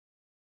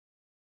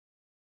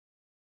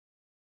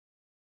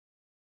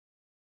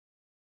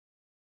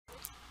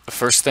the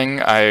first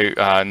thing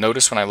I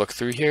notice when I look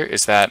through here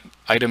is that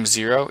item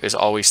 0 is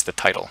always the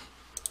title.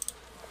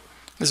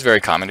 This is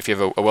very common. If you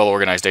have a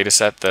well-organized data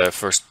set, the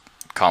first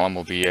column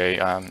will be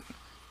a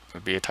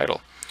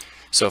title.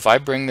 So if I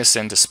bring this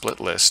into split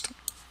list,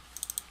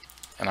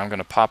 and I'm going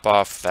to pop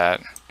off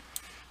that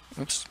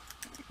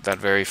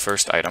very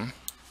first item,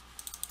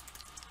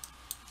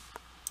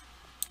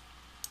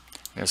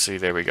 you'll see,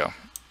 there we go.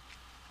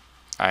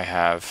 I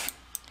have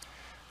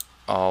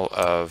all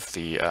of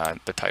the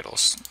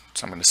titles.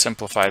 So I'm going to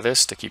simplify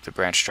this to keep the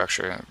branch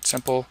structure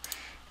simple,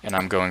 and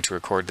I'm going to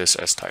record this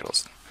as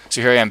titles.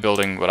 So here I am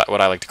building what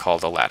I like to call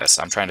the lattice.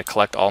 I'm trying to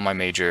collect all my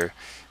major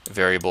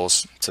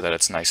variables so that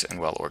it's nice and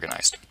well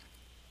organized.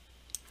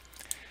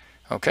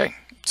 Okay,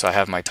 so I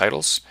have my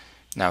titles.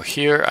 Now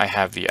here I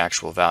have the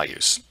actual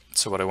values.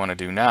 So what I want to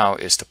do now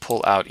is to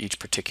pull out each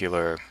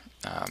particular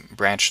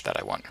branch that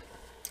I want.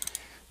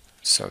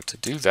 So to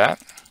do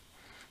that,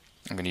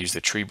 I'm going to use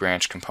the tree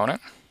branch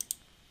component,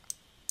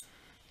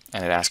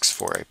 and it asks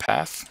for a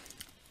path.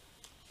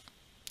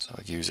 So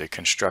I'll use a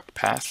construct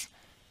path,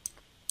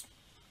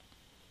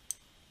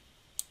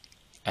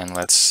 and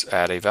let's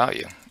add a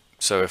value.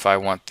 So if I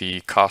want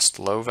the cost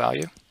low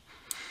value,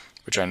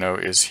 which I know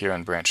is here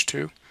on branch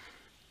 2,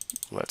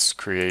 let's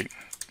create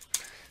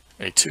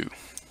a 2.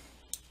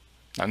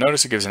 Now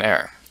notice it gives an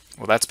error.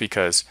 Well, that's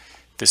because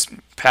this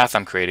path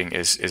I'm creating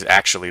is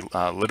actually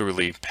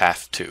literally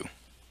path 2,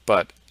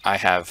 but I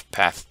have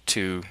path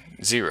 2,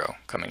 0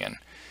 coming in.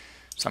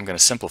 So I'm going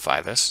to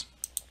simplify this,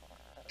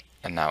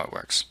 and now it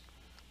works.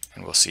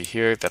 And we'll see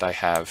here that I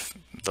have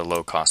the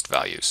low cost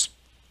values.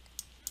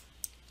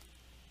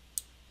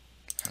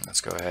 And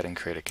let's go ahead and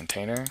create a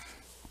container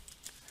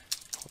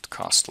called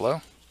cost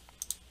low.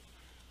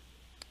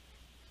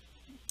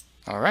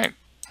 All right.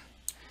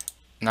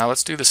 Now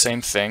let's do the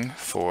same thing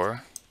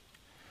for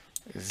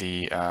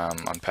the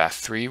on path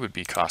 3 would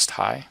be cost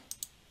high,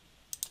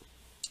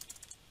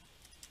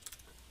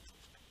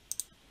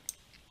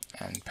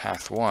 and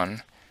path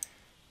 1.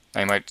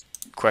 Now you might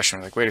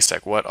question, like, wait a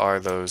sec, what are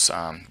those?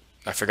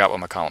 I forgot what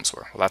my columns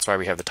were. Well, that's why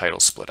we have the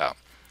titles split out.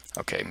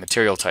 Okay,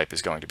 material type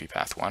is going to be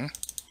path 1,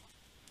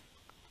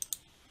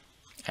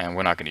 and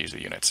we're not going to use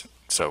the units,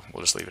 so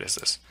we'll just leave it as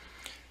this.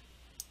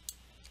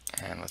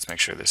 And let's make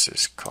sure this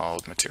is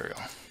called material.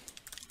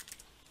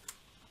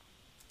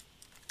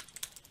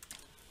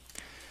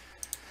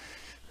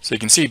 So you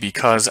can see,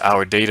 because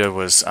our data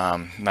was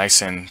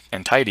nice and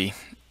tidy,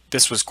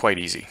 this was quite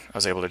easy. I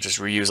was able to just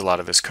reuse a lot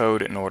of this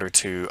code in order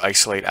to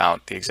isolate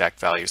out the exact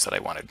values that I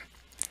wanted.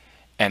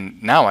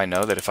 And now I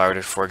know that if I were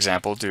to, for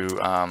example, do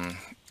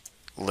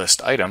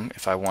list item,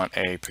 if I want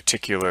a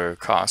particular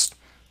cost,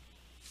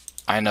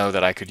 I know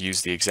that I could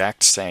use the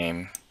exact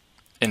same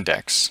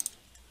index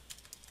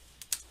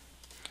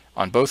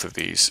on both of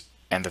these,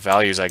 and the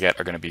values I get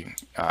are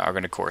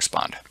going to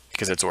correspond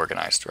because it's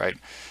organized, right?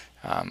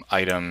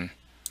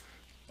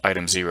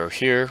 Item 0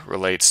 here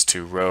relates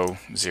to row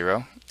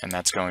 0, and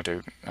that's going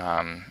to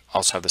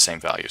also have the same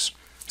values.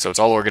 So it's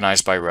all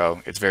organized by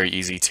row. It's very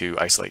easy to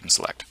isolate and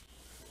select.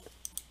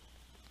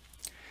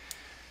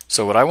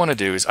 So what I want to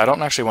do is, I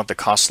don't actually want the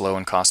cost low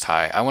and cost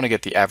high. I want to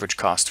get the average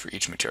cost for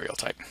each material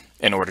type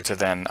in order to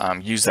then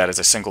use that as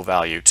a single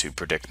value to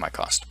predict my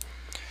cost.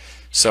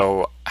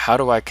 So how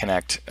do I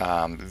connect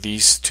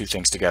these two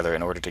things together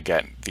in order to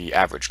get the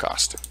average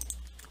cost?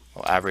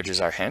 Well, average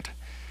is our hint.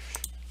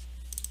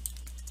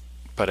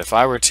 But if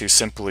I were to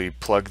simply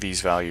plug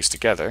these values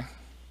together,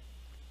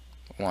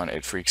 one,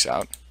 it freaks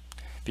out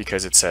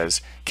because it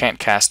says can't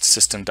cast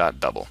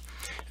system.double.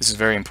 This is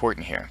very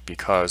important here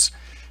because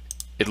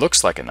it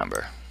looks like a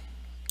number,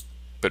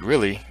 but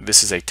really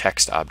this is a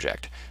text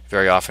object.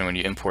 Very often when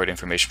you import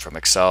information from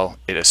Excel,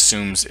 it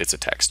assumes it's a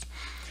text.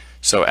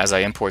 So as I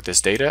import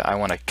this data, I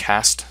want to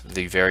cast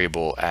the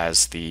variable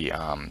as the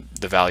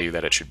value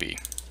that it should be.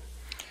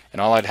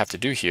 And all I'd have to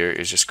do here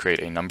is just create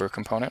a number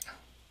component.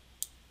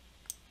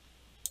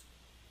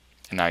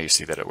 And now you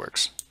see that it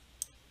works.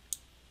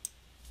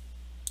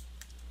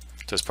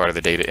 So as part of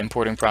the data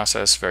importing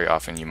process, very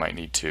often you might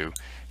need to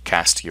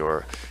cast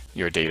your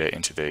data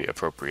into the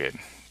appropriate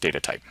data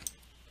type.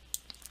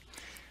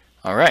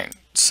 All right,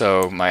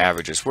 so my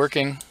average is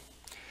working.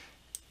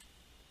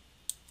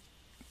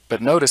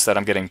 But notice that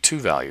I'm getting 2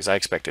 values. I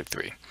expected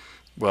 3.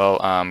 Well,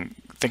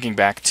 thinking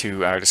back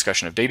to our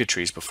discussion of data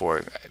trees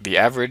before, the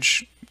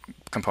average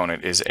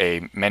component is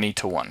a many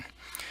to one,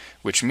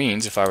 which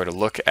means if I were to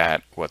look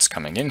at what's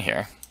coming in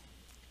here,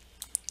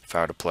 if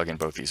I were to plug in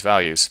both these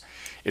values,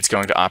 it's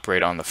going to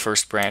operate on the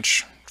first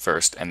branch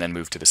first and then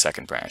move to the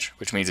second branch,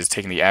 which means it's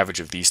taking the average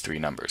of these 3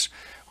 numbers.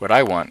 What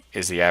I want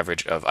is the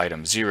average of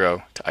item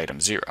 0 to item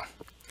 0,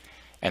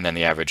 and then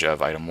the average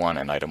of item 1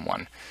 and item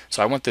 1.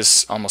 So I want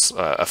this almost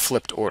a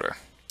flipped order.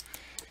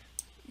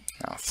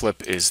 Now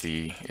flip is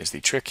the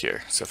trick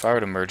here. So if I were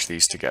to merge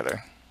these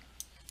together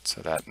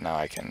so that now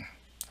I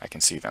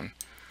can see them,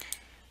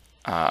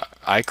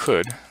 I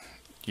could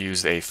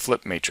use a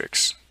flip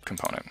matrix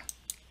component,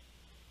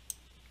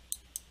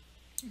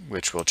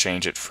 which will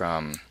change it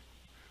from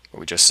what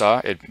we just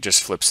saw. It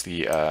just flips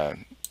the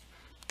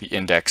the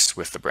index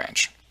with the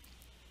branch.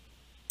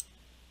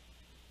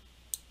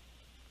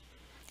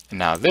 And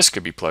now this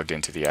could be plugged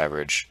into the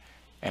average,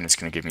 and it's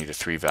going to give me the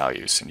 3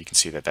 values, and you can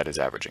see that that is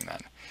averaging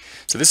that.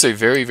 So this is a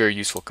very, very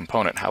useful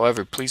component.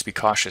 However, please be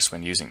cautious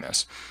when using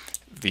this.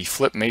 The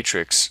flip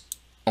matrix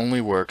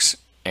only works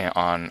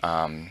on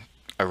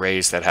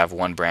arrays that have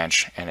one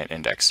branch and an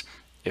index.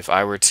 If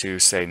I were to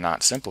say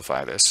not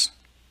simplify this,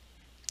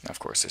 of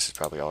course this is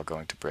probably all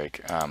going to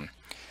break.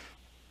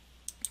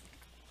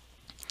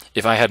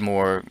 If I had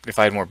more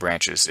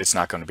branches, it's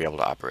not going to be able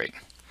to operate.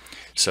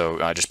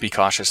 So just be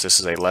cautious. This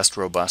is a less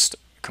robust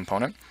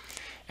component,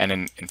 and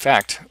in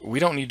fact we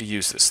don't need to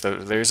use this.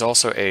 There's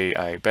also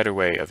a better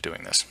way of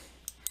doing this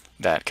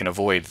that can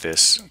avoid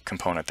this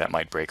component that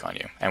might break on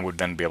you, and would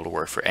then be able to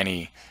work for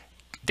any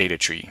data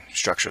tree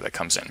structure that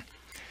comes in.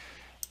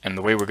 And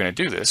the way we're going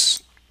to do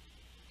this,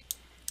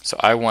 so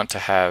I want to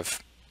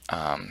have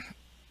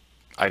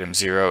item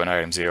 0 and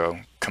item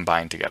 0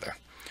 combined together.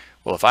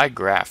 Well, if I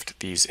graphed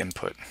these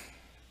input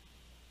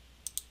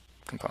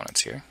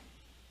components here,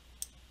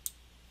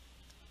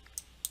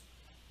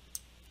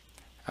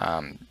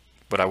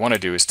 what I want to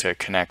do is to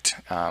connect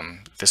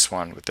this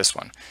one with this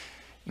one.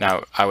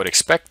 Now, I would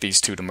expect these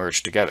two to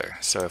merge together.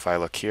 So if I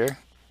look here,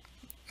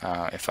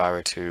 if I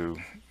were to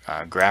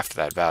graph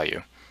that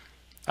value,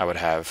 I would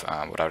have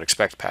what I would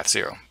expect, path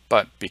 0.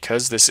 But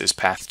because this is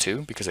path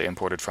 2, because I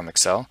imported from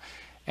Excel,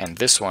 and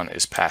this one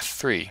is path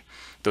 3,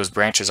 those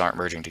branches aren't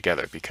merging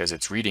together because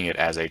it's reading it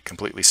as a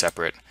completely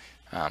separate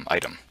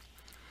item.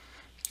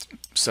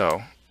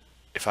 So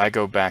if I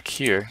go back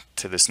here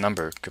to this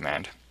number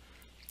command,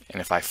 and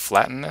if I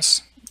flatten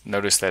this,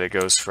 notice that it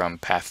goes from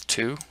path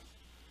 2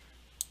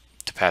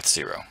 to path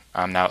 0.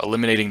 I'm now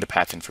eliminating the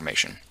path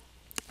information.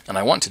 And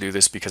I want to do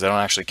this because I don't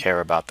actually care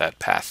about that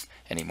path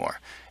anymore.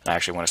 And I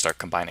actually want to start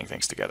combining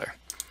things together.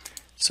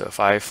 So if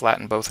I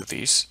flatten both of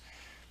these,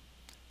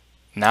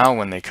 now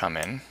when they come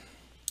in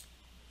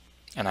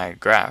and I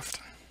graphed,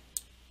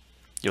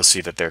 you'll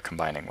see that they're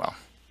combining well.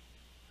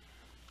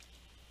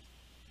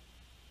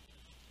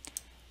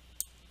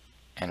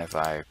 And if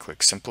I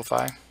click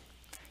simplify,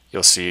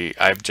 you'll see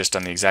I've just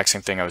done the exact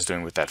same thing I was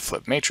doing with that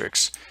flip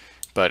matrix,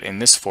 but in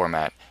this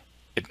format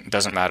it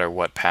doesn't matter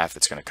what path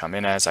it's going to come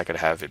in as. I could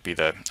have it be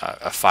a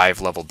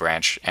 5-level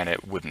branch and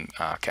it wouldn't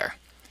care.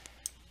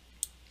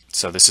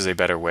 So this is a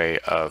better way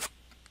of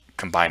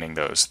combining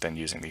those than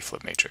using the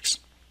flip matrix.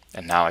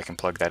 And now I can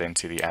plug that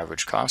into the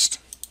average cost,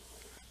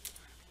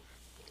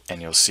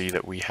 and you'll see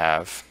that we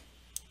have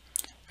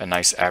a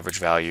nice average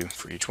value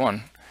for each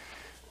one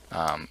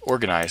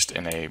organized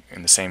in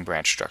the same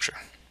branch structure.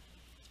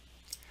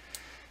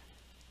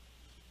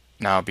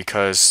 Now,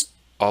 because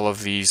all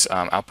of these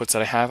outputs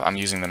that I have, I'm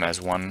using them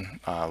as one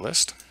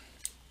list.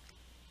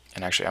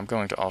 And actually, I'm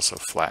going to also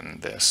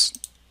flatten this,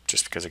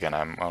 just because, again,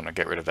 I want to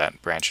get rid of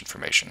that branch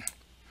information.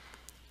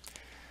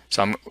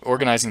 So I'm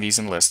organizing these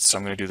in lists, so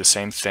I'm going to do the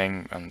same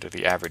thing under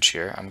the average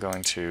here. I'm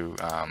going to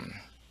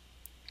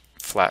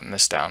flatten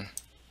this down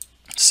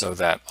so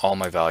that all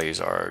my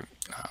values are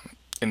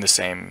in the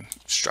same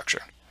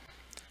structure.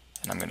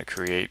 And I'm going to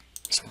create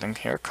something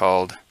here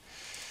called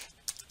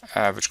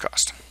average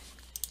cost.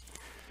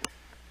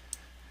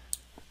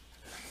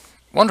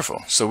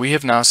 Wonderful. So we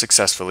have now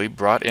successfully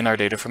brought in our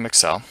data from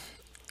Excel,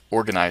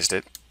 organized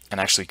it, and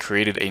actually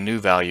created a new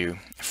value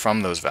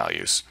from those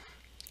values.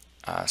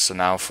 So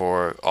now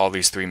for all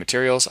these 3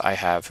 materials, I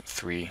have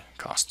 3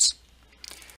 costs.